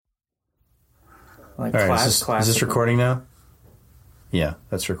Like All right, is classical. this recording now? Yeah,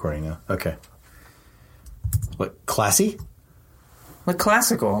 that's recording now. Okay. What, classy? Like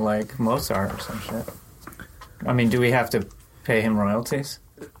classical, like Mozart or some shit. I mean, do we have to pay him royalties?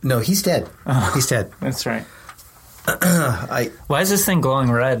 No, he's dead. He's dead. That's right. Why is this thing glowing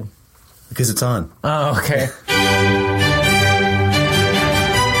red? Because it's on. Oh, okay.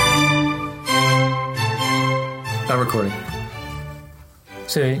 I'm recording.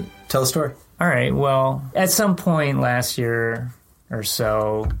 So, tell a story. All right. Well, at some point last year or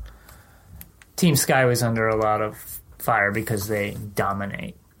so, Team Sky was under a lot of fire because they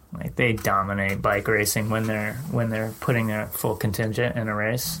dominate. Like they dominate bike racing when they're putting a full contingent in a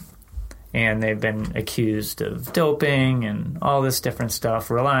race. And they've been accused of doping and all this different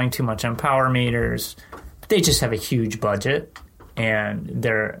stuff, relying too much on power meters. But they just have a huge budget, and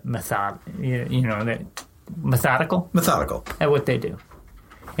they're methodical at what they do.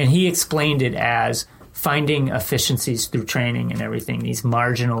 And he explained it as finding efficiencies through training and everything, these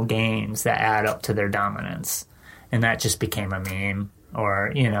marginal gains that add up to their dominance. And that just became a meme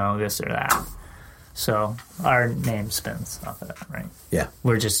or, this or that. So our name spins off of that, right? Yeah.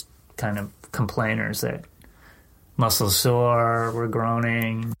 We're just kind of complainers that muscles sore, we're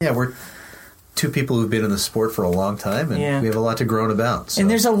groaning. Yeah, we're two people who've been in the sport for a long time, and we have a lot to groan about. So. And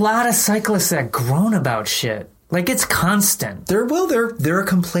there's a lot of cyclists that groan about shit. Like, it's constant. They're a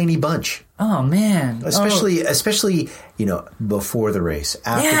complainy bunch. Oh, man. Especially, before the race,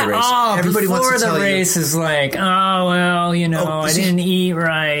 after the race. Everybody wants to tell you. Before the race is like, I didn't eat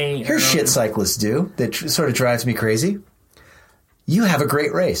right. Here's shit cyclists do that sort of drives me crazy. You have a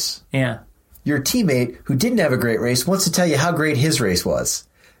great race. Yeah. Your teammate who didn't have a great race wants to tell you how great his race was.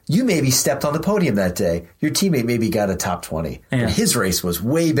 You maybe stepped on the podium that day. Your teammate maybe got a top 20. Yeah. And his race was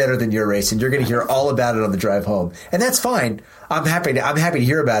way better than your race, and you're going to hear all about it on the drive home. And that's fine. I'm happy to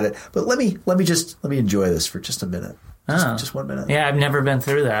hear about it. But let me enjoy this for just a minute. Just 1 minute. Yeah, I've never been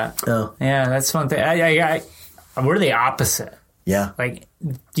through that. Oh. Yeah, that's one thing. We're the opposite. Yeah. Like,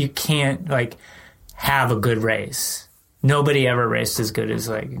 you can't, have a good race. Nobody ever raced as good as,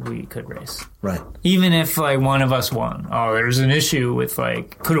 we could race. Right. Even if, one of us won. Oh, there's an issue with,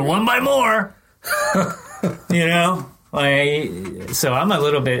 could have won by more. So I'm a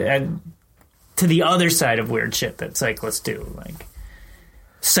little bit to the other side of weird shit that cyclists do.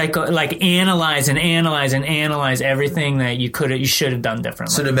 Analyze everything that you should have done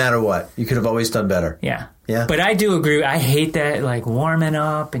differently. So no matter what, you could have always done better. Yeah. Yeah. But I do agree. I hate that, warming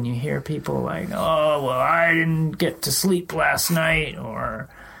up and you hear people I didn't get to sleep last night, or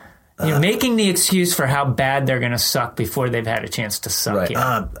making the excuse for how bad they're going to suck before they've had a chance to suck. Right. Yet.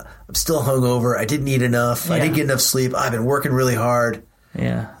 I'm still hungover. I didn't eat enough. Yeah. I didn't get enough sleep. I've been working really hard.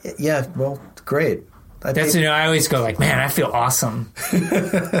 Yeah. Yeah. Well, great. I always go man, I feel awesome.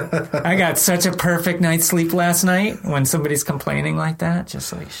 I got such a perfect night's sleep last night. When somebody's complaining like that,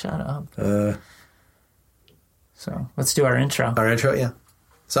 just shut up. So let's do our intro. Our intro, yeah.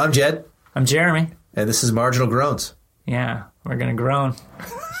 So I'm Jed. I'm Jeremy. And this is Marginal Groans. Yeah, we're going to groan.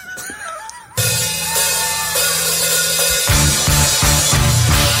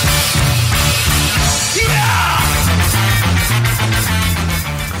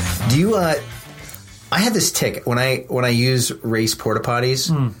 Do you, I have this tick. When I use race porta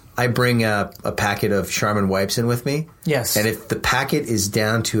potties, I bring a packet of Charmin wipes in with me. Yes. And if the packet is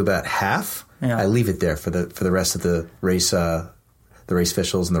down to about half, I leave it there for the rest of the race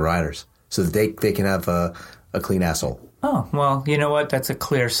officials and the riders, so that they can have a clean asshole. Oh, well, you know what? That's a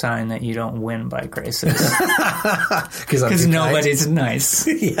clear sign that you don't win bike races. Because nobody's nice.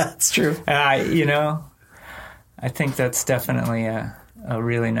 Yeah, it's true. I think that's definitely a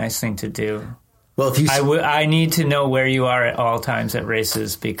really nice thing to do. Well, if I need to know where you are at all times at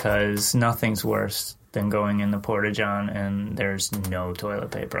races, because nothing's worse than going in the Porta-John and there's no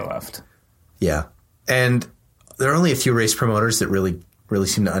toilet paper left. Yeah. And there are only a few race promoters that really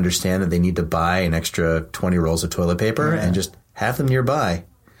seem to understand that they need to buy an extra 20 rolls of toilet paper and just have them nearby.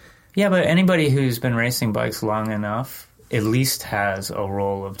 Yeah, but anybody who's been racing bikes long enough at least has a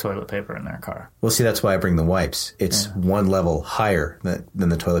roll of toilet paper in their car. Well, see, that's why I bring the wipes. It's one level higher than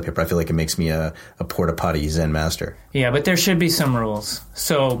the toilet paper. I feel like it makes me a porta potty Zen master. Yeah, but there should be some rules.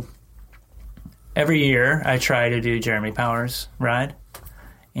 So every year I try to do Jeremy Powers' ride.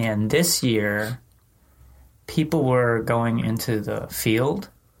 And this year, people were going into the field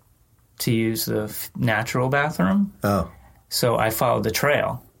to use the natural bathroom. Oh. So I followed the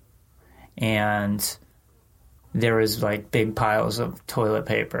trail. And there was big piles of toilet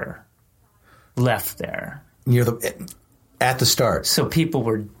paper left there. At the start. So people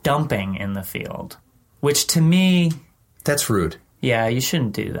were dumping in the field, which to me... That's rude. Yeah, you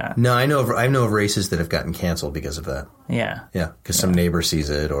shouldn't do that. No, I know of races that have gotten canceled because of that. Yeah. Yeah, because some neighbor sees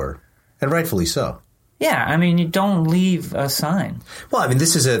it, and rightfully so. Yeah, I mean, you don't leave a sign. Well, I mean,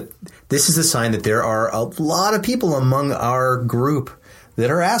 this is a sign that there are a lot of people among our group that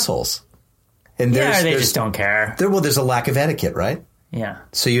are assholes. And they just don't care. There's a lack of etiquette, right? Yeah.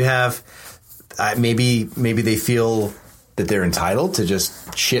 So you have maybe they feel that they're entitled to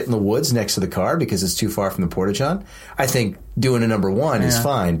just shit in the woods next to the car because it's too far from the porta-john. I think doing a number one is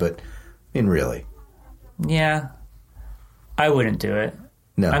fine, but I mean, really. Yeah. I wouldn't do it.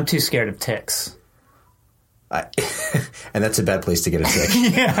 No. I'm too scared of ticks. And that's a bad place to get a tick.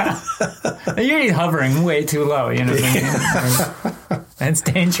 Yeah. You're hovering way too low, you know what I mean? That's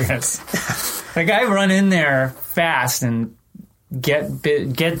dangerous. Like, I run in there fast and get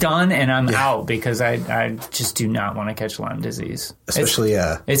done, and I'm out because I just do not want to catch Lyme disease. Especially,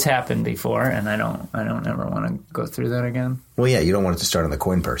 it's happened before, and I don't ever want to go through that again. Well, yeah, you don't want it to start on the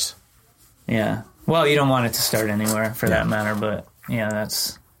coin purse. Yeah. Well, you don't want it to start anywhere for that matter, but yeah,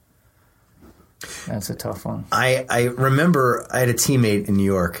 that's a tough one. I remember I had a teammate in New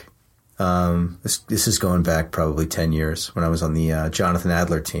York. This is going back probably 10 years when I was on the Jonathan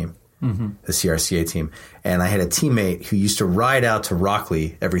Adler team. Mm-hmm. The CRCA team. And I had a teammate who used to ride out to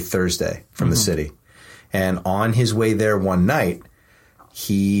Rockley every Thursday from the city. And on his way there one night,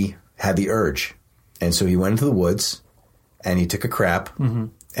 he had the urge. And so he went into the woods and he took a crap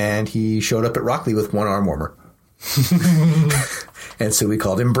and he showed up at Rockley with one arm warmer. And so we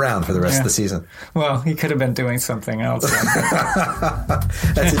called him Brown for the rest of the season. Well, he could have been doing something else.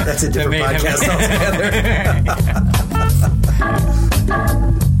 That's a different podcast altogether.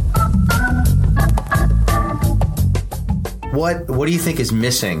 What do you think is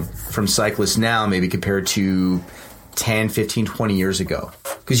missing from cyclists now, maybe compared to 10, 15, 20 years ago?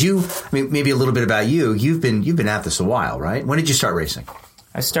 Because maybe a little bit about you. You've been at this a while, right? When did you start racing?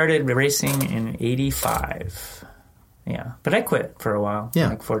 I started racing in 85. Yeah, but I quit for a while. Yeah,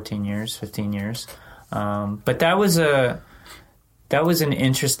 like 14 years, 15 years. But that was an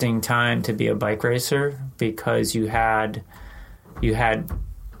interesting time to be a bike racer because you had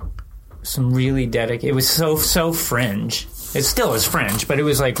some really dedicated. It was so fringe. It still is fringe, but it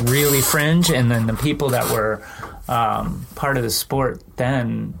was like really fringe. And then the people that were part of the sport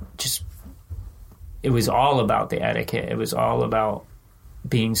then it was all about the etiquette. It was all about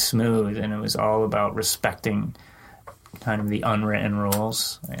being smooth, and it was all about respecting kind of the unwritten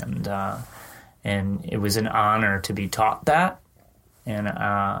rules. And it was an honor to be taught that. And,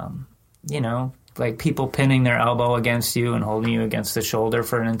 like people pinning their elbow against you and holding you against the shoulder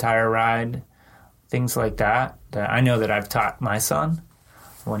for an entire ride, things like that I know that I've taught my son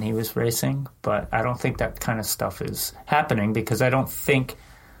when he was racing, but I don't think that kind of stuff is happening because I don't think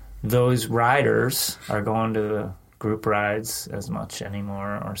those riders are going to the group rides as much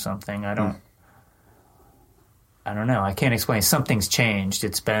anymore or something. I don't know. I can't explain. Something's changed.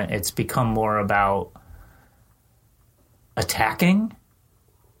 It's become more about attacking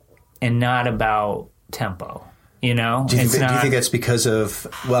and not about tempo, you know? Do you think that's because of,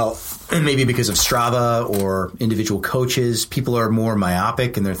 maybe because of Strava or individual coaches? People are more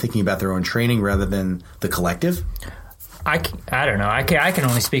myopic and they're thinking about their own training rather than the collective? I don't know. I can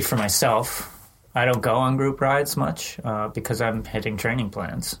only speak for myself. I don't go on group rides much because I'm hitting training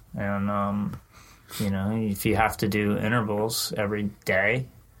plans. And, if you have to do intervals every day,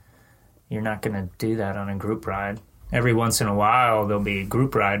 you're not going to do that on a group ride. Every once in a while, there'll be a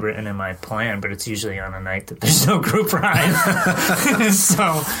group ride written in my plan, but it's usually on a night that there's no group ride. So,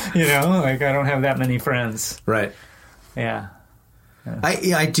 I don't have that many friends. Right. Yeah.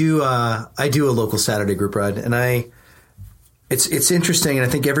 I do a local Saturday group ride, and it's interesting, and I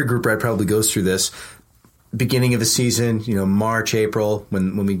think every group ride probably goes through this. Beginning of the season, March, April,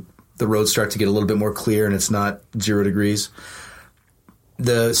 when the roads start to get a little bit more clear and it's not 0 degrees.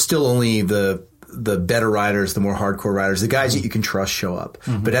 The better riders, the more hardcore riders, the guys that you can trust show up.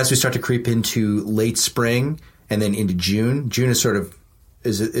 Mm-hmm. But as we start to creep into late spring and then into June is sort of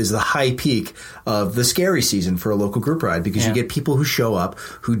is the high peak of the scary season for a local group ride because you get people who show up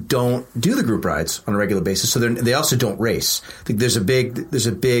who don't do the group rides on a regular basis, so they also don't race. I think there's a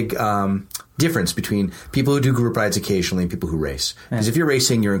big difference between people who do group rides occasionally and people who race. Because if you're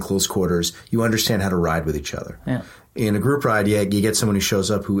racing, you're in close quarters, you understand how to ride with each other. Yeah. In a group ride, you get someone who shows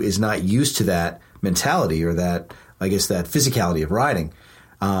up who is not used to that mentality or that physicality of riding.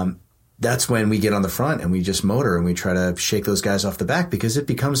 That's when we get on the front and we just motor and we try to shake those guys off the back because it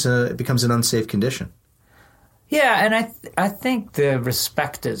becomes an unsafe condition. Yeah, and I think the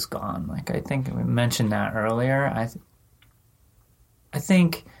respect is gone. Like I think we mentioned that earlier. I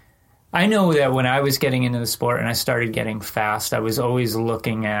think I know that when I was getting into the sport and I started getting fast, I was always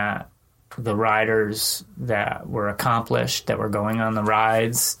looking at the riders that were accomplished, that were going on the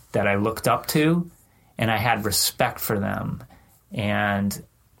rides that I looked up to, and I had respect for them. And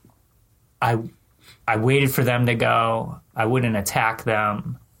I waited for them to go. I wouldn't attack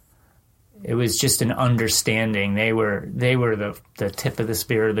them. It was just an understanding. They were the tip of the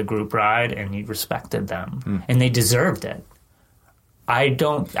spear of the group ride, and you respected them, and they deserved it. I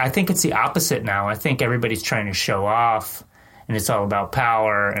think it's the opposite now. I think everybody's trying to show off, and it's all about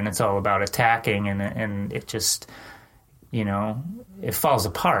power, and it's all about attacking, and it just, it falls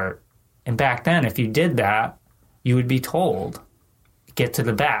apart. And back then, if you did that, you would be told, get to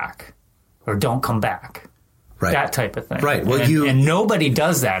the back, or don't come back. Right. That type of thing. Right. Well, and nobody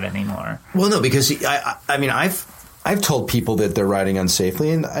does that anymore. Well, no, because I mean, I've told people that they're riding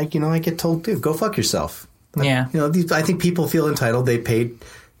unsafely, and I get told, dude, go fuck yourself. Yeah. I think people feel entitled. They paid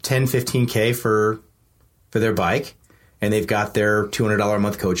 $10, $15K for their bike, and they've got their $200 a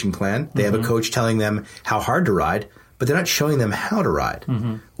month coaching plan. They have a coach telling them how hard to ride, but they're not showing them how to ride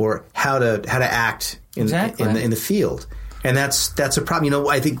or how to act in the field. And that's a problem.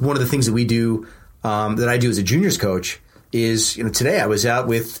 I think one of the things that we do, that I do as a juniors coach is, today I was out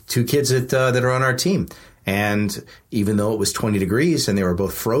with two kids that are on our team. And even though it was 20 degrees and they were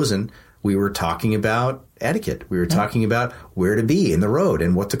both frozen, we were talking about etiquette. We were talking about where to be in the road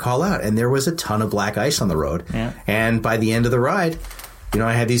and what to call out. And there was a ton of black ice on the road. Yeah. And by the end of the ride,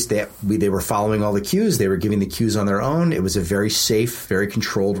 I had these, they were following all the cues. They were giving the cues on their own. It was a very safe, very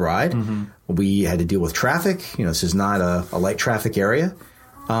controlled ride. We had to deal with traffic. This is not a light traffic area.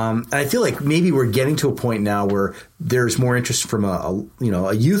 And I feel like maybe we're getting to a point now where there's more interest from a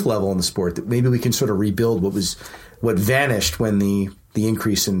youth level in the sport, that maybe we can sort of rebuild what vanished when the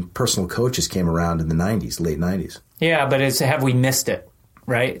increase in personal coaches came around in the 90s, late 90s. Yeah, but have we missed it,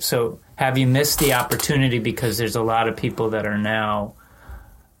 right? So have you missed the opportunity, because there's a lot of people that are now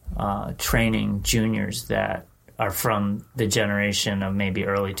training juniors that are from the generation of maybe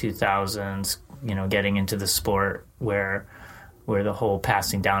early 2000s, getting into the sport where the whole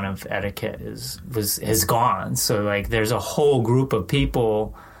passing down of etiquette has gone. So there's a whole group of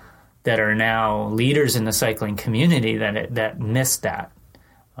people that are now leaders in the cycling community that missed that.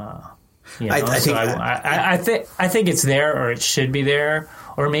 I think it's there, or it should be there,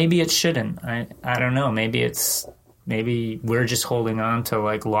 or maybe it shouldn't. I don't know. Maybe we're just holding on to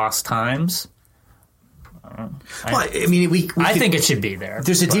lost times. I think it should be there.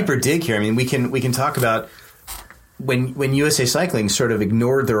 There's a deeper dig here. I mean, we can talk about when USA Cycling sort of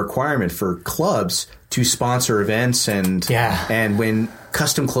ignored the requirement for clubs to sponsor events, and when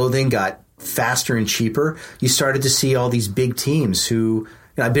custom clothing got faster and cheaper, you started to see all these big teams who,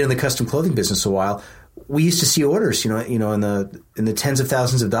 I've been in the custom clothing business a while. We used to see orders, in the tens of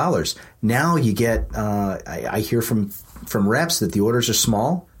thousands of dollars. Now you get, I hear from reps that the orders are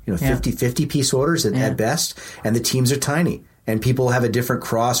small, 50 piece orders at best, and the teams are tiny. And people have a different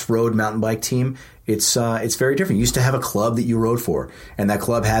cross road mountain bike team. It's very different. You used to have a club that you rode for, and that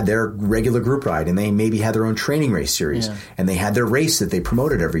club had their regular group ride, and they maybe had their own training race series, and they had their race that they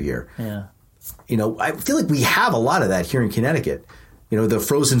promoted every year. Yeah. I feel like we have a lot of that here in Connecticut. The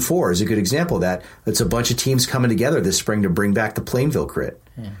Frozen Four is a good example of that. It's a bunch of teams coming together this spring to bring back the Plainville Crit.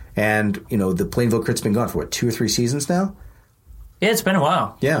 Yeah. And, the Plainville Crit's been gone for, 2 or 3 seasons now? Yeah, it's been a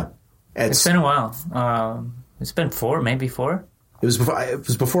while. Yeah. It's been a while. It's been 4, maybe 4. It was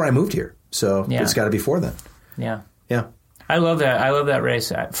before I moved here, so it's got to be 4 then. Yeah. Yeah. I love that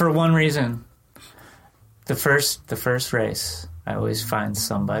race for one reason. The first race, I always find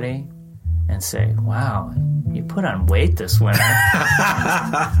somebody and say, "Wow, you put on weight this winter."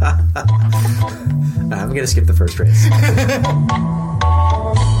 I'm going to skip the first race.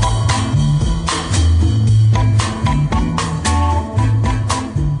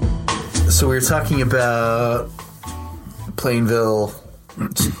 So we were talking about Plainville,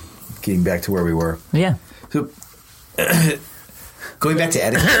 getting back to where we were. Yeah. So, going back to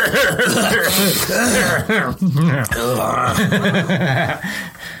etiquette.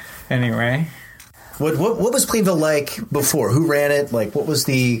 Anyway, what was Plainville like before? Who ran it? What was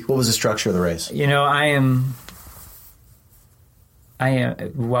the structure of the race?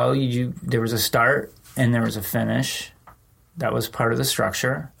 There was a start and there was a finish. That was part of the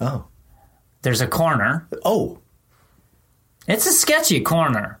structure. Oh. There's a corner. Oh. It's a sketchy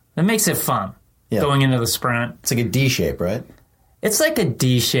corner. That makes it fun. Yeah. Going into the sprint. It's like a D shape, right? It's like a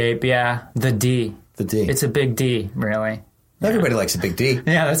D shape, yeah. The D. It's a big D, really. Everybody likes a big D.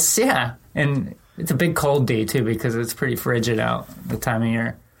 Yeah, and it's a big cold D, too, because it's pretty frigid out the time of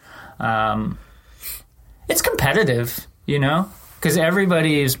year. It's competitive, because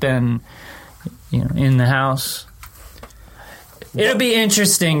everybody has been, in the house. It'll be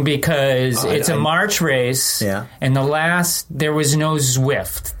interesting because it's a March race, and there was no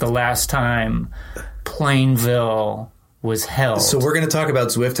Zwift the last time Plainville was held. So we're going to talk about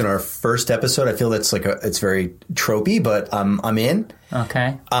Zwift in our first episode. I feel that's it's very tropey, but I'm in.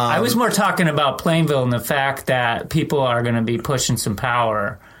 Okay. I was more talking about Plainville and the fact that people are going to be pushing some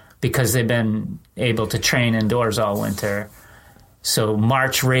power because they've been able to train indoors all winter. So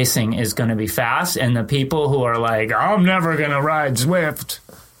March racing is going to be fast, and the people who are like, I'm never going to ride Zwift,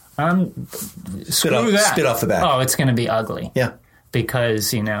 screw that. Spit off the back. Oh, it's going to be ugly. Yeah.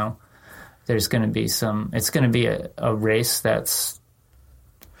 Because, there's going to be it's going to be a race that's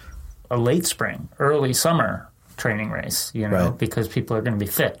a late spring, early summer training race, right. because people are going to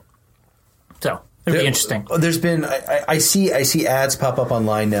be fit. So it'll be interesting. There's been, I see ads pop up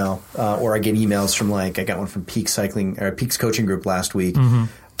online now, or I get emails from I got one from Peaks Coaching Group last week,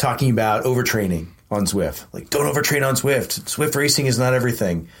 talking about overtraining on Zwift. Don't overtrain on Zwift. Zwift racing is not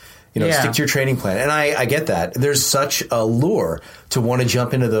everything. Stick to your training plan. And I get that. There's such a lure to want to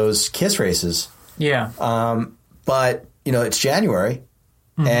jump into those KISS races. Yeah. But, it's January,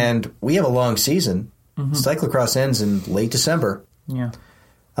 and we have a long season. Cyclocross ends in late December. Yeah.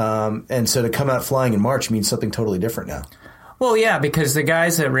 And so to come out flying in March means something totally different now. Well, yeah, because the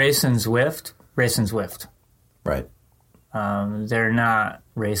guys that race in Zwift. Right. They're not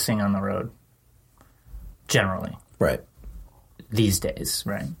racing on the road, generally. Right. These days,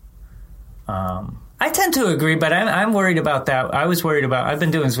 right? I tend to agree, but I'm worried about that. I've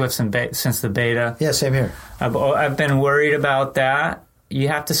been doing Zwift since the beta. Yeah, same here. I've been worried about that. You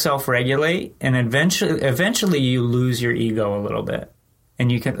have to self-regulate, and eventually you lose your ego a little bit.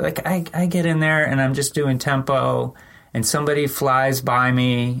 And you can, I get in there and I'm just doing tempo, and somebody flies by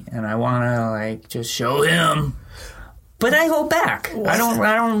me, and I want to just show him, but I hold back. I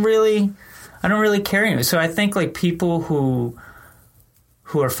don't really care. So I think people who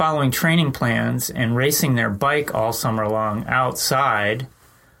are following training plans and racing their bike all summer long outside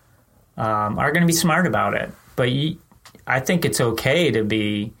are going to be smart about it. But I think it's okay to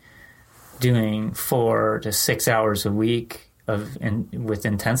be doing 4 to 6 hours a week with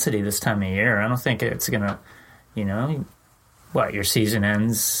intensity this time of year. I don't think it's going to, your season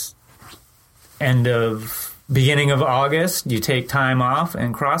ends beginning of August, you take time off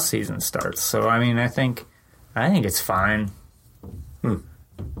and cross season starts. So, I think it's fine.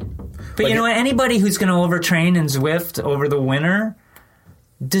 But anybody who's going to overtrain in Zwift over the winter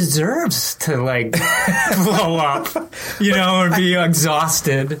deserves to blow up, or be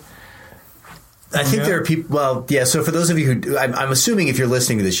exhausted. I think there are people. Well, yeah. So for those of you who, I'm assuming if you're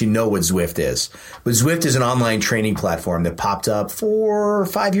listening to this, you know what Zwift is. But Zwift is an online training platform that popped up 4 or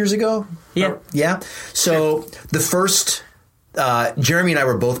 5 years ago. Yeah. Yeah. So the first, Jeremy and I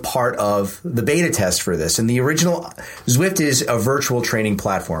were both part of the beta test for this, and the original Zwift is a virtual training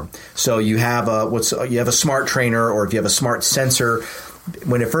platform. So you have a smart trainer, or if you have a smart sensor.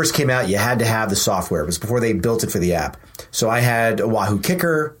 When it first came out, you had to have the software. It was before they built it for the app. So I had a Wahoo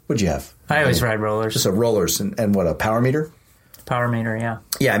Kicker. What'd you have? I always ride rollers. Just a rollers and what, a power meter? Power meter, yeah.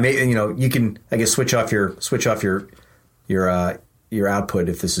 Yeah, you can, I guess, switch off your output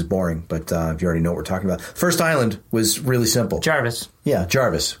if this is boring. But if you already know what we're talking about, first island was really simple. Jarvis. Yeah,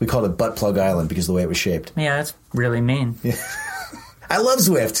 Jarvis. We called it Butt Plug Island because of the way it was shaped. Yeah, that's really mean. Yeah. I love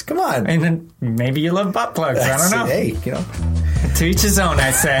Zwift. Come on. And then maybe you love butt plugs. I don't know. Hey, To each his own,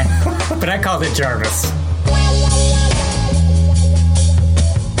 I say. But I called it Jarvis.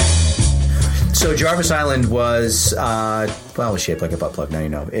 So Jarvis Island was, it was shaped like a butt plug. Now you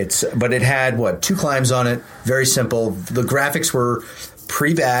know. But it had, 2 climbs on it. Very simple. The graphics were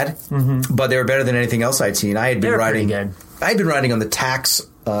pretty bad, but they were better than anything else I'd seen. I had been riding on the Tax,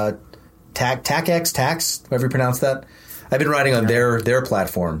 however you pronounce that. I've been riding on their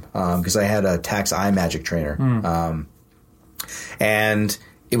platform because I had a Tax iMagic trainer. And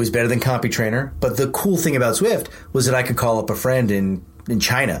it was better than CompuTrainer. But the cool thing about Zwift was that I could call up a friend in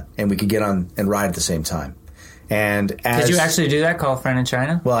China, and we could get on and ride at the same time. And did you actually do that? Call a friend in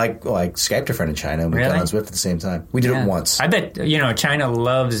China? Well, I Skyped a friend in China, and we got on Zwift at the same time. We did it once. I bet China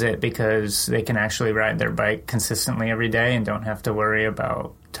loves it because they can actually ride their bike consistently every day and don't have to worry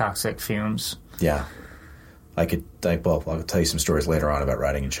about toxic fumes. Yeah. I'll tell you some stories later on about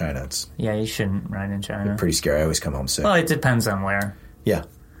riding in China. You shouldn't ride in China. Pretty scary. I always come home sick. Well, it depends on where. Yeah.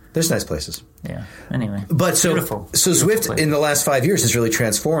 There's nice places. Yeah. Anyway. But beautiful. So Zwift place. In the last 5 years has really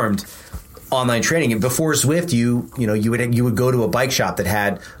transformed online training. And before Zwift, you would go to a bike shop that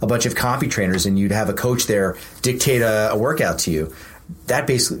had a bunch of CompuTrainers, and you'd have a coach there dictate a workout to you. That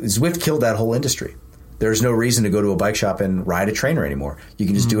basically Zwift killed that whole industry. there's no reason to go to a bike shop and ride a trainer anymore. You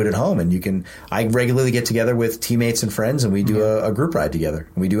can just do it at home, and I regularly get together with teammates and friends, and we do a group ride together,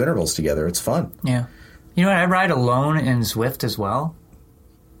 and we do intervals together. It's fun. Yeah. You know what? I ride alone in Zwift as well.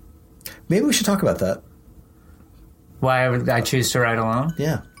 Maybe we should talk about that. Why would I choose to ride alone?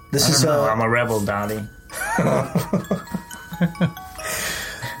 Yeah. I'm a rebel, Dottie.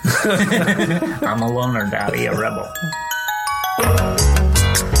 I'm a loner, Dottie, a rebel.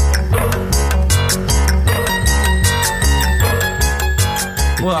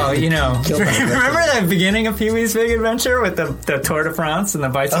 Well, remember that beginning of Pee-wee's Big Adventure with the Tour de France and the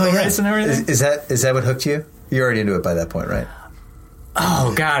bicycle race and everything? Is that what hooked you? You're already into it by that point, right?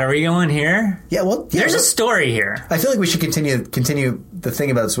 Oh, God, are we going here? Yeah, well... Yeah, there's a story here. I feel like we should continue the thing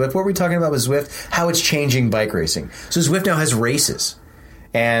about Zwift. What were we talking about with Zwift? How it's changing bike racing. So Zwift now has races,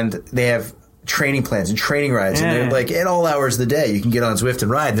 and they have training plans and training rides, and they're like at all hours of the day you can get on Zwift and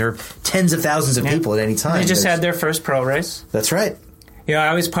ride, and there are tens of thousands of people at any time. They just had their first pro race. That's right.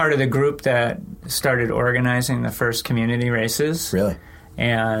 I was part of the group that started organizing the first community races. Really?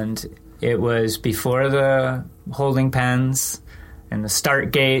 And it was before the holding pens and the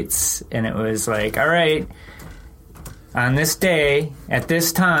start gates, and it was like, all right, on this day, at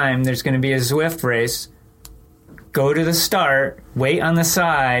this time, there's going to be a Zwift race. Go to the start, wait on the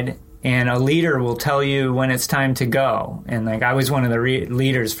side, and a leader will tell you when it's time to go. And I was one of the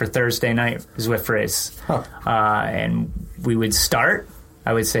leaders for Thursday night Zwift race. Huh. And we would start.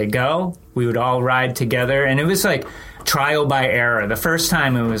 I would say go. We would all ride together, and it was like trial by error. The first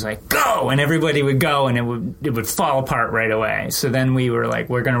time it was like go, and everybody would go, and it would fall apart right away. So then we were like,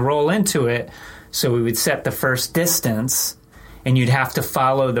 we're going to roll into it. So we would set the first distance, and you'd have to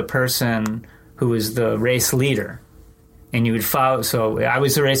follow the person who was the race leader. And you would follow. So I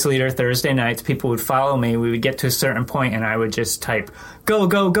was the race leader Thursday nights. People would follow me. We would get to a certain point, and I would just type go,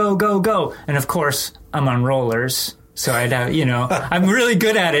 go, go, go, go. And of course, I'm on rollers. So I'd have, I'm really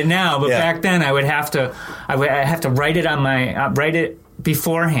good at it now, but back then I would have to write it on write it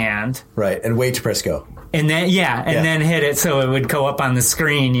beforehand. Right, and wait to press go. And then, then hit it so it would go up on the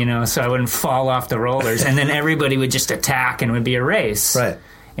screen, so I wouldn't fall off the rollers. And then everybody would just attack and it would be a race. Right.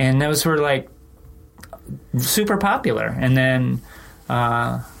 And those were super popular. And then,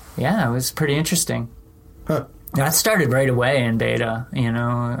 it was pretty interesting. Huh. That started right away in beta,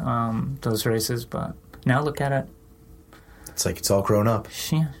 those races, but now look at it. It's like it's all grown up.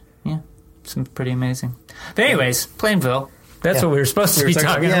 Yeah. It's pretty amazing. But anyways, Plainville. That's what we were supposed to be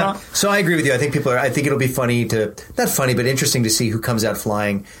talking about. So I agree with you. I think I think it'll be funny not funny, but interesting to see who comes out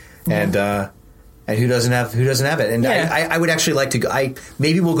flying and who doesn't have it. And I would actually like to go.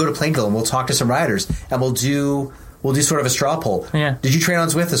 Maybe we'll go to Plainville and we'll talk to some riders and we'll do sort of a straw poll. Yeah. Did you train on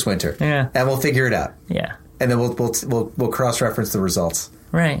Zwift this winter? Yeah. And we'll figure it out. Yeah. And then we'll cross-reference the results.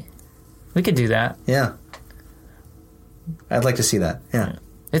 Right. We could do that. Yeah. I'd like to see that. Yeah.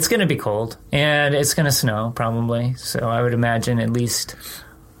 It's going to be cold, and it's going to snow, probably. So I would imagine at least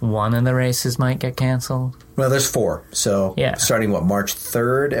one of the races might get canceled. Well, there's 4. So starting, March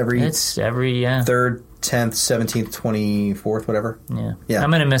 3rd? It's every 3rd, 10th, 17th, 24th, whatever? Yeah. I'm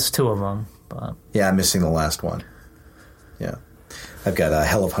going to miss 2 of them. But. Yeah, I'm missing the last one. Yeah. I've got a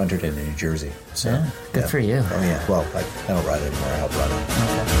Hell of 100 in New Jersey. So, good for you. Oh, yeah. Well, I don't ride anymore. I help run it.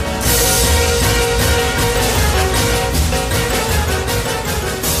 Okay.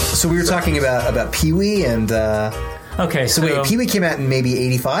 So we were talking about Pee-wee and... okay, so... wait, Pee-wee came out in maybe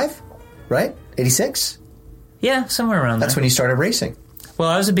 85, right? 86? Yeah, somewhere around there. That's when you started racing. Well,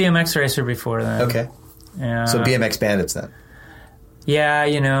 I was a BMX racer before then. Okay. So BMX Bandits then? Yeah,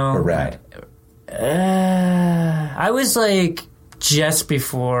 Or Rad? I was just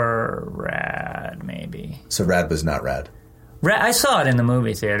before Rad, maybe. So Rad was not Rad? I saw it in the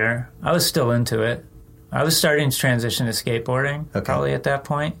movie theater. I was still into it. I was starting to transition to skateboarding probably at that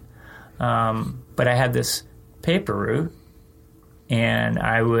point. But I had this paper route, and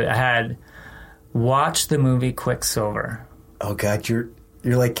I had watched the movie Quicksilver. Oh God, you're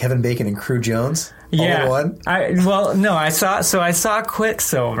like Kevin Bacon and Crew Jones all in one? I saw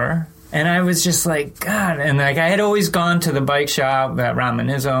Quicksilver, and I was just like, God, and I had always gone to the bike shop at Ramen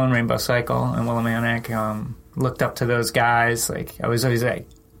His Own, Rainbow Cycle, and Willimantic. Looked up to those guys. I was always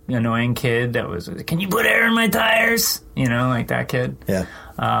annoying kid that was, can you put air in my tires? Like that kid. Yeah.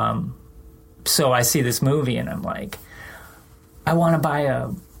 So I see this movie and I'm like, I want to buy a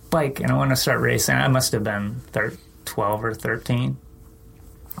bike and I want to start racing. I must have been 12 or 13.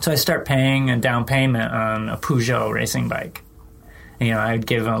 So I start paying a down payment on a Peugeot racing bike. I'd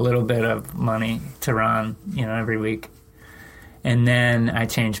give a little bit of money to Ron, every week. And then I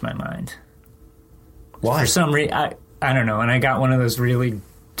changed my mind. Why? For some reason, I don't know. And I got one of those really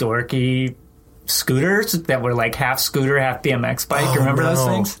dorky scooters that were like half scooter, half BMX bike. Remember those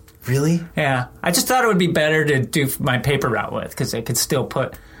things? Really? Yeah. I just thought it would be better to do my paper route with because I could still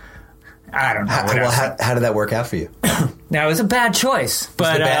put, I don't know. How did that work out for you? Now, it was a bad choice.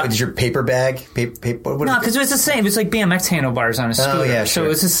 But did your paper bag? No, because it was the same. It's like BMX handlebars on a scooter. Oh, yeah, sure.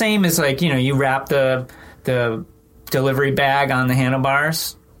 So it's the same as like, you wrap the delivery bag on the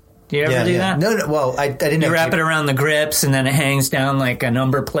handlebars. Do you ever do that? No. Well, I didn't. You wrap it around the grips, and then it hangs down like a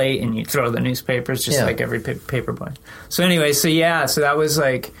number plate, and you throw the newspapers just like every paper plate. So anyway, so that was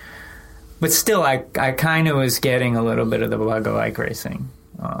like, but still, I kind of was getting a little bit of the bug of bike racing.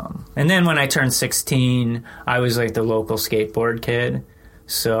 And then when I turned 16, I was like the local skateboard kid.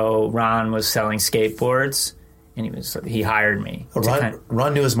 So Ron was selling skateboards, and he hired me.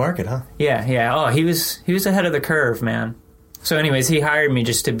 Ron knew his market, huh? Yeah. Oh, he was ahead of the curve, man. So anyways, he hired me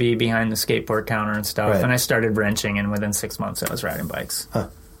just to be behind the skateboard counter and stuff. Right. And I started wrenching, and within 6 months, I was riding bikes. Huh.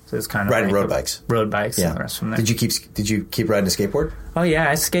 So it's kind of riding road bikes. Road bikes, and the rest from there. Did you keep riding a skateboard? Oh yeah,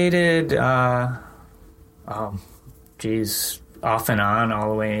 I skated. Off and on all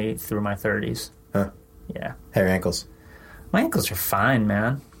the way through my 30s. Huh. Yeah. How are your ankles? My ankles are fine,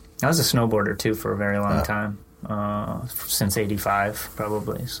 man. I was a snowboarder, too, for a very long time. Since 85,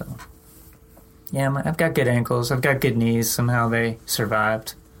 probably, so... Yeah, I've got good ankles. I've got good knees. Somehow they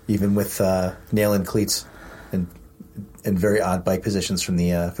survived. Even with nail-in cleats and very odd bike positions from the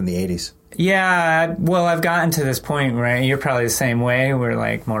 80s. Yeah, well, I've gotten to this point, right? You're probably the same way. We're,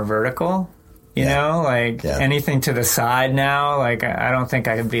 like, more vertical. You know, like anything to the side now, like I don't think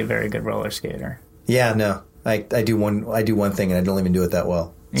I could be a very good roller skater. Yeah, no. I do one thing and I don't even do it that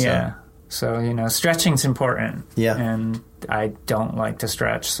well. So. Yeah. So, stretching's important. Yeah. And I don't like to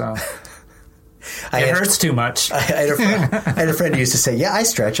stretch, so it hurts too much. I had a friend who used to say, "Yeah, I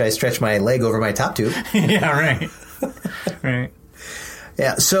stretch my leg over my top tube." Yeah, right. Right.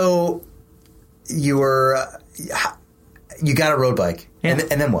 Yeah, so you got a road bike. Yeah.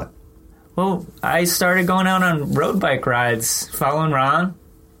 And then what? Well, I started going out on road bike rides, following Ron,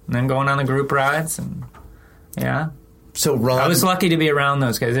 and then going on the group rides, and So Ron, I was lucky to be around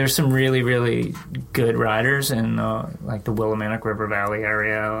those guys. There's some really, really good riders in like the Willimantic River Valley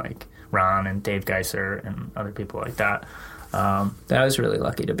area, like Ron and Dave Geiser and other people like that. I was really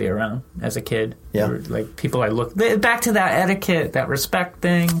lucky to be around as a kid. Yeah, like people I looked back to that etiquette, that respect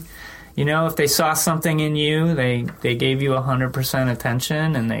thing. If they saw something in you, they gave you 100%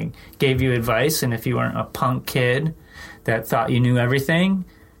 attention and they gave you advice. And if you weren't a punk kid that thought you knew everything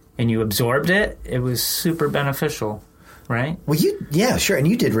and you absorbed it, it was super beneficial, right? Well, yeah, sure. And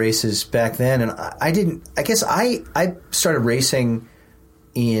you did races back then, and I didn't. I guess I started racing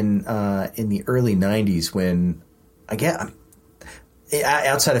in the early 90s when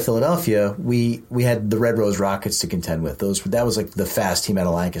outside of Philadelphia, we had the Red Rose Rockets to contend with. That was like the fast team out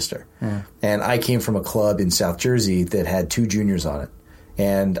of Lancaster. Yeah. And I came from a club in South Jersey that had 2 juniors on it.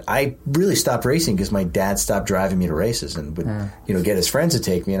 And I really stopped racing because my dad stopped driving me to races and would get his friends to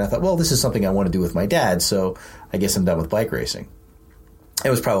take me. And I thought, well, this is something I want to do with my dad, so I guess I'm done with bike racing. It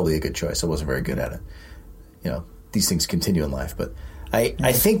was probably a good choice. I wasn't very good at it. These things continue in life. But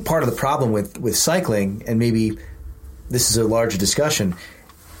I think part of the problem with cycling, and maybe this is a larger discussion,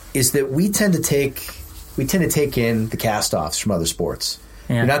 is that we tend to take in the cast-offs from other sports.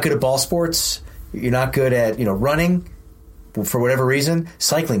 Yeah. You're not good at ball sports. You're not good at running. For whatever reason,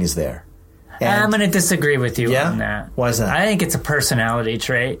 cycling is there. And I'm going to disagree with you on that. Why is that? I think it's a personality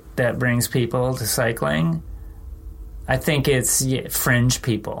trait that brings people to cycling. I think it's fringe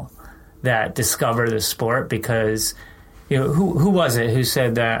people that discover the sport because who was it who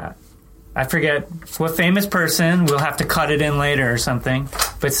said that? I forget what famous person, we'll have to cut it in later or something,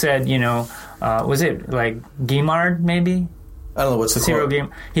 but said, was it like Guimard maybe? I don't know, what's the Cyril quote?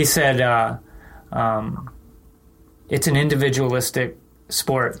 Guimard. He said, it's an individualistic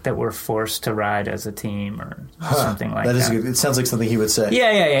sport that we're forced to ride as a team or something like that. That is good. It sounds like something he would say.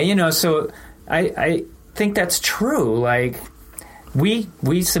 Yeah. So I think that's true. Like, we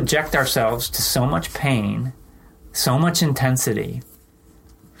subject ourselves to so much pain, so much intensity,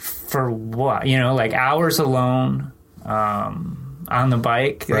 for what? Like hours alone on the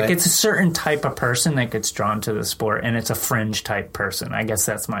bike. Right. Like, it's a certain type of person that gets drawn to the sport, and it's a fringe type person. I guess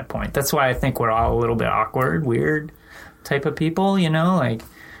that's my point. That's why I think we're all a little bit awkward, weird type of people, like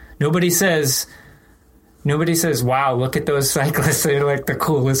nobody says, wow, look at those cyclists, they're like the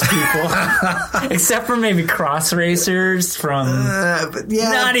coolest people. Except for maybe cross racers from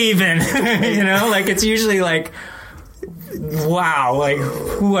not even, like it's usually like, wow, like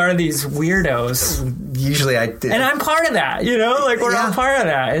who are these weirdos? Usually and I'm part of that, like we're all part of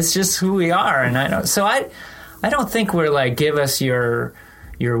that. It's just who we are. And I don't think we're like, give us your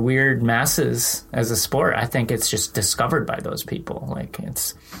your weird masses as a sport, I think it's just discovered by those people. Like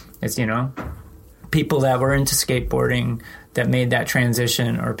it's people that were into skateboarding that made that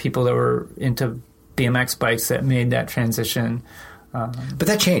transition, or people that were into BMX bikes that made that transition. But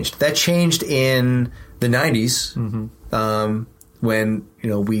that changed. That changed in the 90s when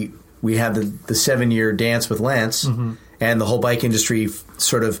we had the 7-year dance with Lance, and the whole bike industry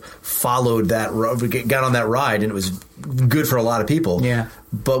sort of followed that, got on that ride, and it was good for a lot of people. Yeah.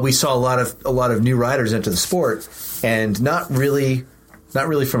 But we saw a lot of new riders enter the sport, and not really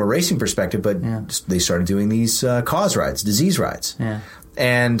from a racing perspective, but they started doing these cause rides, disease rides. Yeah.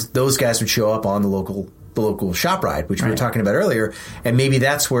 And those guys would show up on the local shop ride, which we were talking about earlier, and maybe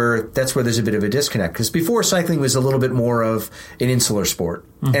that's where there's a bit of a disconnect, because before cycling was a little bit more of an insular sport,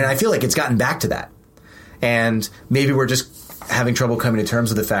 and I feel like it's gotten back to that, and maybe we're just having trouble coming to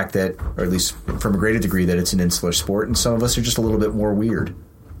terms with the fact that, or at least from a greater degree, that it's an insular sport, and some of us are just a little bit more weird.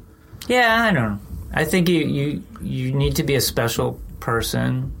 Yeah, I don't know. I think you need to be a special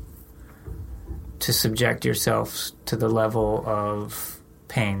person to subject yourself to the level of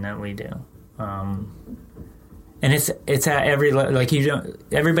pain that we do. And it's at every like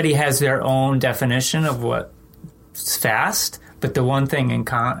everybody has their own definition of what's fast, but the one thing in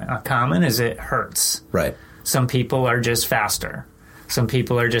common is it hurts. Right. Some people are just faster. Some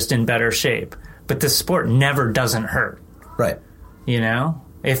people are just in better shape. But the sport never doesn't hurt. Right.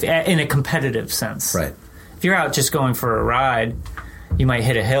 If in a competitive sense. Right. If you're out just going for a ride, you might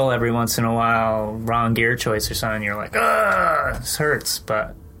hit a hill every once in a while, wrong gear choice or something. You're like, this hurts,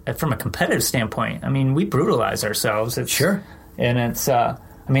 but from a competitive standpoint, I mean, we brutalize ourselves. Sure. And it's, our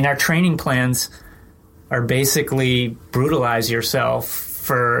training plans are basically brutalize yourself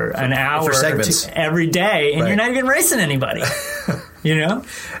for an hour for segments every day, and right. You're not even racing anybody. Yeah.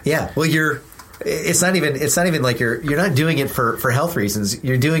 Well, it's not even like you're not doing it for health reasons.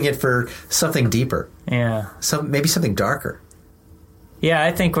 You're doing it for something deeper. Yeah. Maybe something darker. Yeah,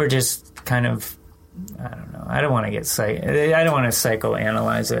 I think we're just kind of, I don't know. I don't want to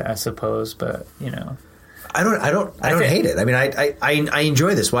psychoanalyze it, I suppose, but I don't hate it. I mean, I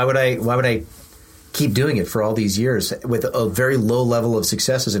enjoy this. Why would I keep doing it for all these years with a very low level of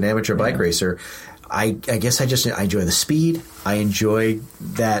success as an amateur bike racer? I guess I enjoy the speed. I enjoy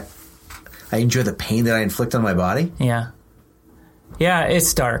that. I enjoy the pain that I inflict on my body. Yeah. Yeah,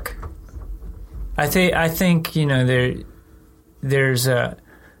 it's dark. I think there's a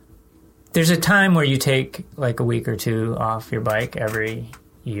time where you take like a week or two off your bike every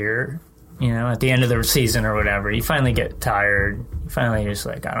year, at the end of the season or whatever. You finally get tired. You finally just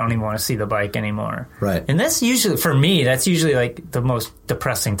like, I don't even want to see the bike anymore. Right. And that's usually, for me, like the most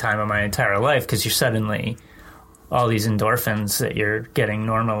depressing time of my entire life, because you're suddenly all these endorphins that you're getting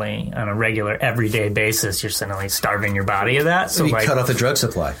normally on a regular everyday basis, you're suddenly starving your body of that. So you cut off the drug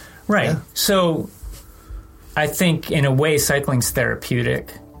supply. Right. Yeah. So I think in a way cycling's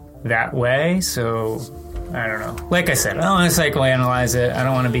therapeutic that way. So I don't know. Like I said, I don't want to psychoanalyze it. I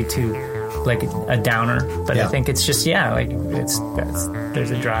don't want to be too like a downer, but I think it's just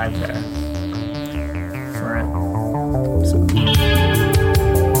there's a drive there for it. So.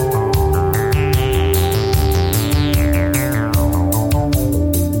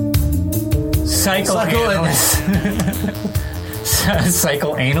 Psychoanalyst.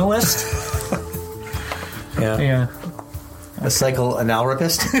 Psychoanalyst? Yeah. A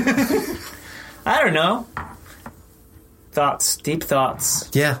psychoanalyst? I don't know. Deep thoughts.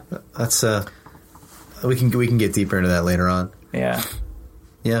 Yeah, that's we can get deeper into that later on. Yeah.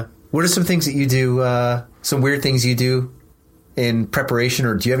 Yeah. What are some things that you do, some weird things you do in preparation,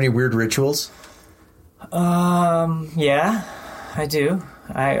 or do you have any weird rituals? Yeah, I do.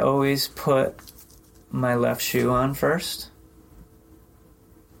 I always put my left shoe on first.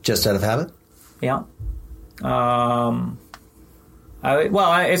 Just out of habit? Yeah.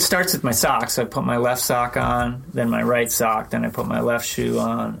 It starts with my socks. I put my left sock on, then my right sock, then I put my left shoe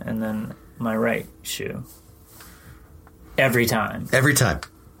on, and then my right shoe. Every time. Every time?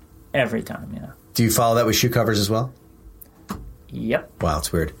 Every time, yeah. Do you follow that with shoe covers as well? Yep. Wow,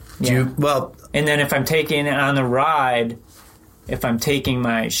 it's weird. And then if I'm taking it on the ride, if I'm taking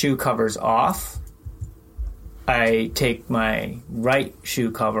my shoe covers off, I take my right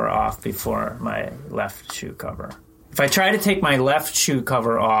shoe cover off before my left shoe cover. If I try to take my left shoe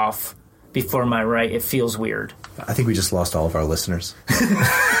cover off before my right, it feels weird. I think we just lost all of our listeners.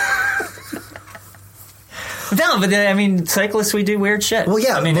 No, but cyclists, we do weird shit. Well,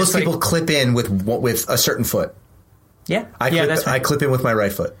 yeah, most people clip in with a certain foot. Yeah, I clip in with my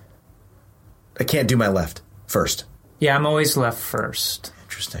right foot. I can't do my left first. Yeah, I'm always left first.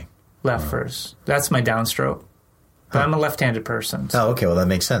 Interesting. Left first. That's my downstroke. But I'm a left-handed person. So. Oh, okay. Well, that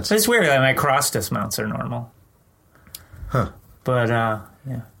makes sense. It's weird that my cross dismounts are normal. Huh. But,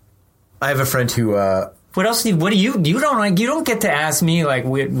 yeah. I have a friend who... What else you don't get to ask me like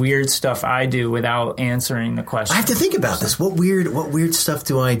weird stuff I do without answering the question. I have to think about this. What weird stuff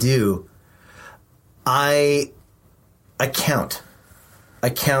do I do? I count. I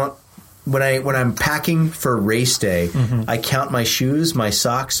count when I'm packing for race day. Mm-hmm. I count my shoes, my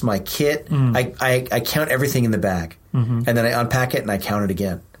socks, my kit. I count everything in the bag, and then I unpack it and I count it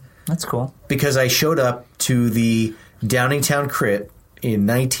again. That's cool. Because I showed up to the Downingtown Crit in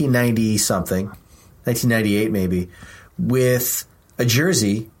 1990 something, 1998 maybe, with a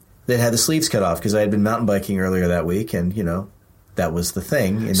jersey that had the sleeves cut off because I had been mountain biking earlier that week, and that was the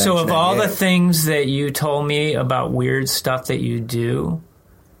thing. So of all the things that you told me about weird stuff that you do,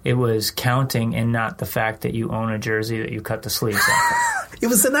 it was counting and not the fact that you own a jersey that you cut the sleeves off. It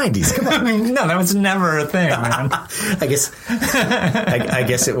was the 90s. Come on. I mean, no, that was never a thing, man. I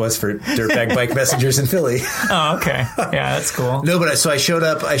guess it was for dirtbag bike messengers in Philly. Oh, okay. Yeah, that's cool. No, but I showed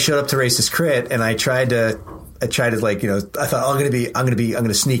up to race this crit, and I tried to I thought I'm going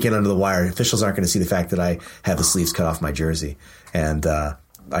to sneak in under the wire. Officials aren't going to see the fact that I have the sleeves cut off my jersey. And,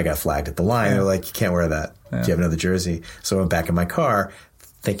 I got flagged at the line. Yeah. They're like, you can't wear that. Yeah. Do you have another jersey? So I went back in my car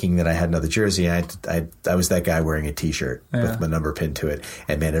thinking that I had another jersey. I was that guy wearing a T-shirt with my number pinned to it.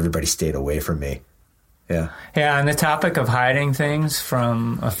 And man, everybody stayed away from me. Yeah. Yeah. On the topic of hiding things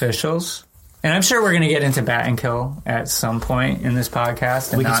from officials, and I'm sure we're going to get into bat and kill at some point in this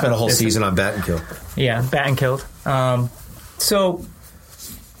podcast. We can spend a whole season on bat and kill. Yeah. Bat and killed. So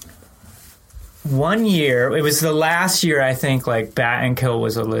one year, it was the last year, I think, like bat and kill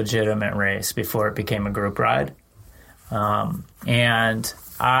was a legitimate race before it became a group ride. And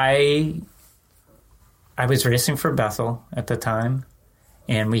I was racing for Bethel at the time,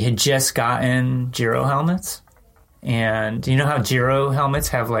 and we had just gotten Giro helmets. And you know how Giro helmets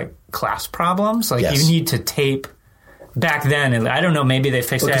have like clasp problems? Like you need to tape back then. And I don't know, maybe they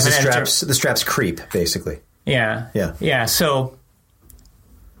fixed it. Because the straps creep, basically. Yeah. Yeah. Yeah. So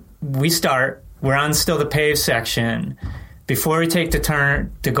we start. We're on still the paved section. Before we take the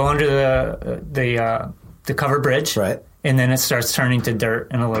turn to go under the covered bridge. Right. And then it starts turning to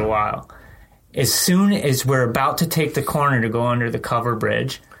dirt in a little while. As soon as we're about to take the corner to go under the cover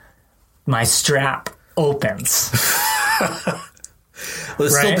bridge, my strap opens. Well,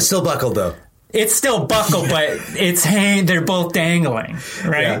 it's still buckled, though. It's still buckled, but it's they're both dangling,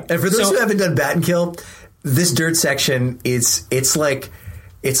 right? Yeah. And for those who haven't done bat and kill, this dirt section it's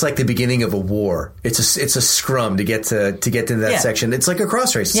like the beginning of a war. It's a scrum to get into that section. It's like a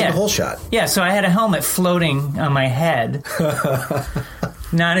cross race. It's like a whole shot. Yeah, so I had a helmet floating on my head.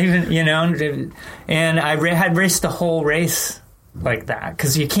 Not even, and I had raced the whole race like that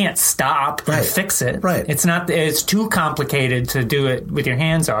because you can't stop and fix it. Right. It's too complicated to do it with your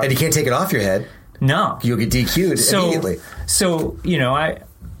hands off. And you can't take it off your head. No. You'll get DQ'd immediately. So,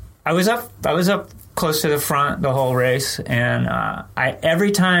 I was up close to the front the whole race, and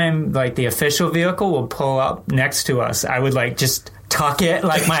every time like the official vehicle would pull up next to us, I would like just tuck it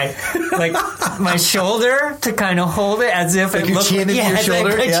like my shoulder to kind of hold it as if like it looked your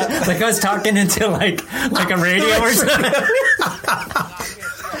shoulder, like I was talking into like a radio or something.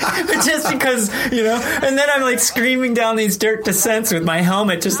 Just because, and then I'm like screaming down these dirt descents with my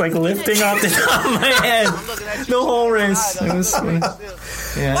helmet just like lifting off the top of my head the whole race. It was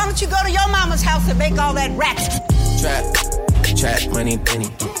Why don't you go to your mama's house and make all that racket? Trap, money, penny.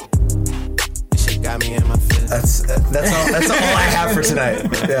 This shit got me in my feelings. That's all I have for tonight.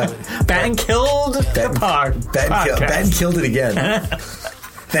 Yeah. Bat and killed Bat and killed it again.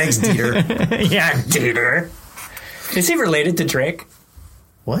 Thanks, Dieter. Yeah, Dieter. Is he related to Drake?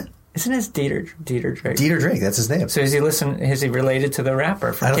 What? Isn't his Dieter Drake? Dieter Drake, that's his name. So is he related to the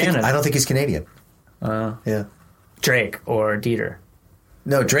rapper from Canada? I don't think he's Canadian. Yeah. Drake or Dieter?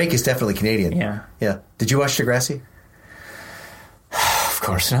 No, Drake is definitely Canadian. Yeah. Yeah. Did you watch Degrassi? Of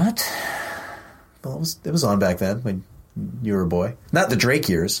course not. Well, it was on back then when you were a boy. Not the Drake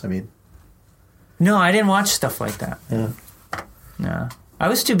years, I mean. No, I didn't watch stuff like that. Yeah. No. I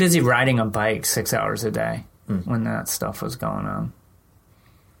was too busy riding a bike 6 hours a day when that stuff was going on.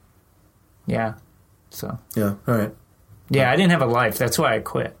 Yeah. So. Yeah, all right. Yeah, I didn't have a life. That's why I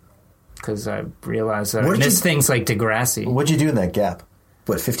quit. Because I realized that I missed things like Degrassi. What'd you do in that gap?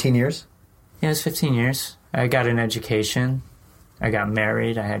 What, 15 years? Yeah, it was 15 years. I got an education. I got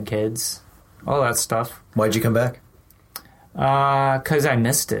married. I had kids. All that stuff. Why'd you come back? Because I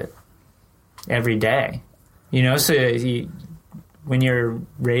missed it every day. So when you're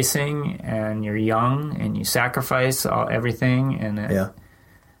racing and you're young and you sacrifice everything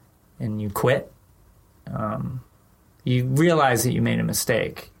and you quit, you realize that you made a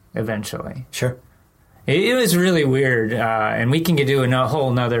mistake eventually. Sure. It was really weird, and we can do a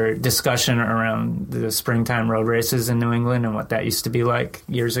whole nother discussion around the springtime road races in New England and what that used to be like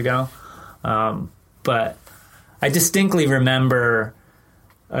years ago. But I distinctly remember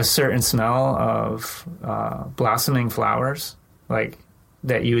a certain smell of blossoming flowers, like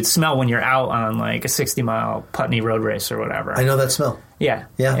that you would smell when you're out on like a 60-mile Putney road race or whatever. I know that smell. Yeah.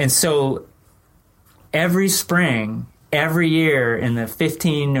 Yeah. And so every spring, every year in the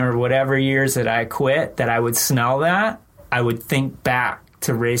 15 or whatever years that I quit, that I would smell that, I would think back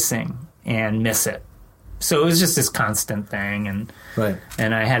to racing and miss it. So it was just this constant thing. And Right.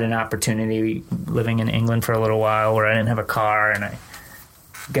 and I had an opportunity living in England for a little while where I didn't have a car, and I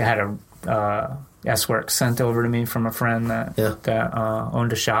had a S-Works sent over to me from a friend that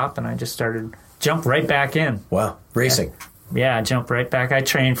owned a shop, and I just jumped right back in. Wow. Racing. Yeah, I jumped right back. I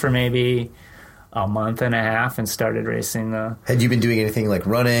trained for maybe a month and a half and started racing. Had you been doing anything like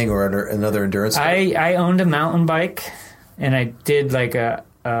running or another endurance sport? I owned a mountain bike, and I did like a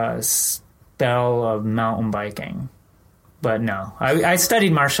spell of mountain biking. But no, I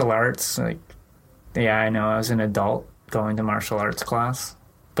studied martial arts. Like, yeah, I know I was an adult going to martial arts class,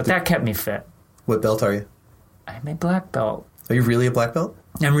 but that kept me fit. What belt are you? I'm a black belt. Are you really a black belt?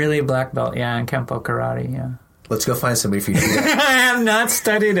 I'm really a black belt, yeah, in Kempo Karate, yeah. Let's go find somebody for you to do that. I have not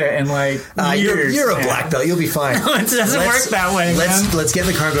studied it in like years. You're a black belt. You'll be fine. It doesn't work that way. Let's get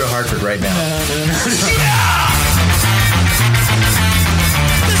in the car and go to Hartford right now. No.